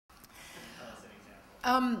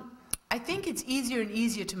I think it's easier and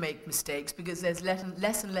easier to make mistakes because there's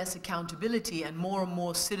less and less accountability and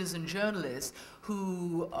more citizen journalists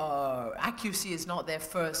who accuracy is not their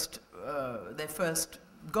first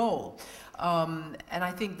goal. And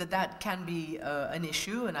I think that can be an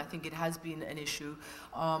issue, and I think it has been an issue.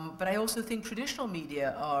 But I also think traditional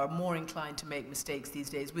media are more inclined to make mistakes these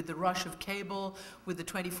days with the rush of cable, with the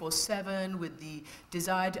 24/7, with the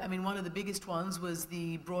desire to, I mean, one of the biggest ones was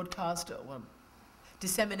the broadcast,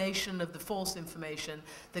 dissemination of the false information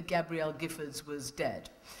that Gabrielle Giffords was dead.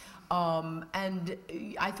 And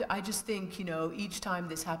I just think, you know, each time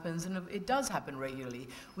this happens, and it does happen regularly,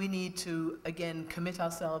 we need to, again, commit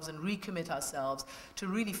ourselves and recommit ourselves to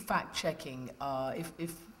really fact-checking,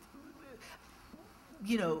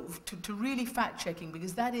 you know, to really fact-checking,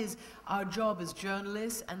 because that is our job as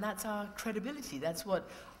journalists, and that's our credibility. That's what,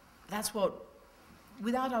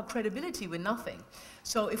 without our credibility, we're nothing.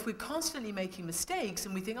 So if we're constantly making mistakes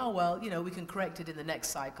and we think, oh, well, you know, we can correct it in the next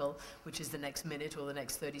cycle, which is the next minute or the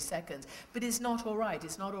next 30 seconds, but it's not all right.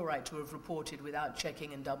 It's not all right to have reported without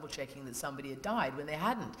checking and double-checking that somebody had died when they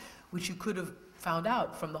hadn't, which you could have found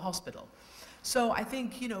out from the hospital. So I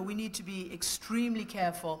think, you know, we need to be extremely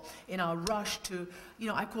careful in our rush to, you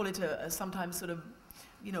know, I call it a sometimes sort of,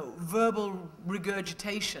 you know, verbal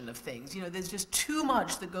regurgitation of things. You know, there's just too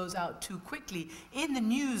much that goes out too quickly in the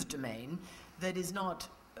news domain that is not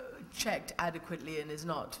checked adequately and is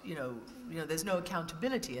not, you know, there's no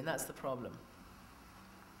accountability, and that's the problem.